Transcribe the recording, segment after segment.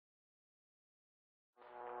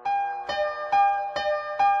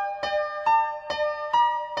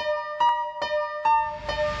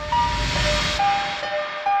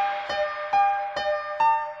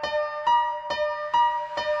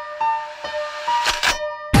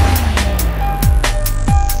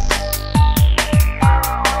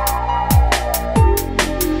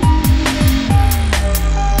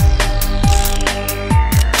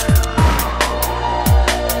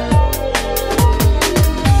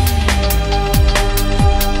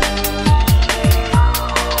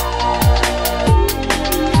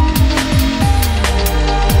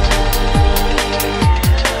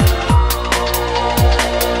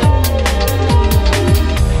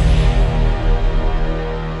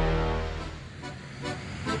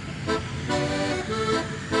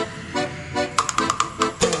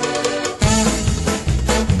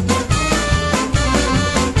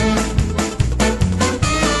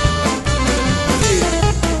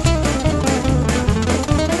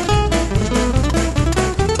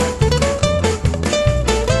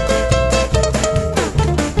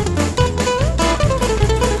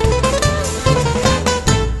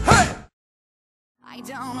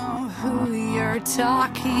who you're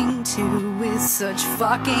talking to with such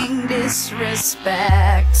fucking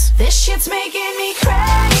disrespect. This shit's making me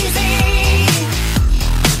crazy.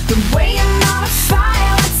 The way you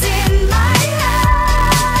modify what's in my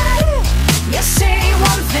head. You say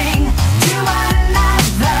one thing to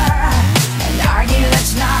another and argue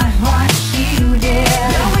that's not what you did.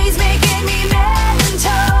 You're always making me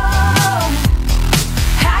mental.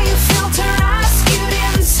 How you filter skewed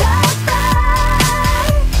inside.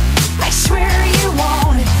 I swear you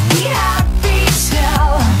won't be happy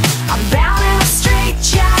till I'm bound in a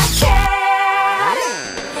straitjacket.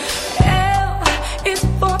 L is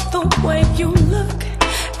for the way you look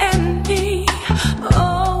at me.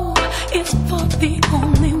 O is for the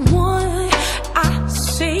only one I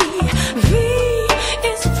see. V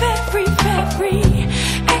is very, very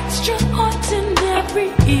extraordinary.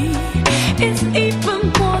 It's even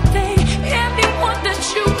more than anyone that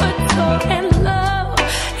you adore. And love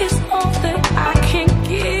is all that I can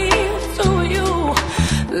give to you.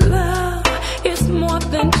 Love is more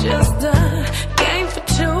than just a game for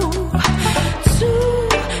two. Two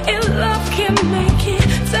in love can make it.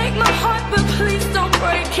 Take my heart, but please don't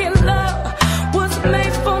break it. Love was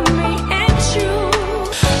made for me and you.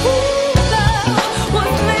 Ooh, love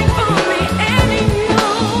was made for me and you.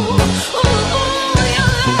 Ooh,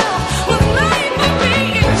 your love was made for me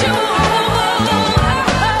and you.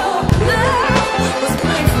 Love was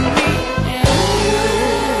made for me and you.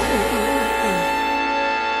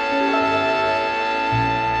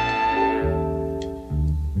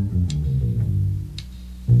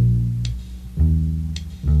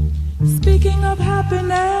 Speaking of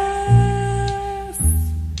happiness,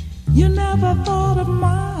 you never thought of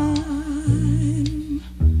mine.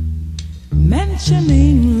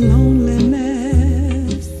 Mentioning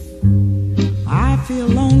loneliness, I feel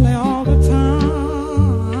lonely all the time.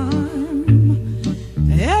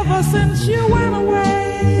 Ever since you went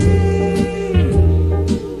away,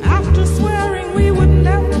 after swearing we would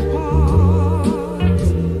never part,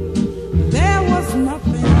 there was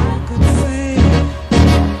nothing I could say.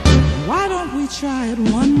 Why don't we try it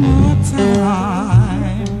one more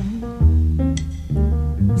time?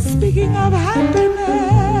 Speaking of happiness,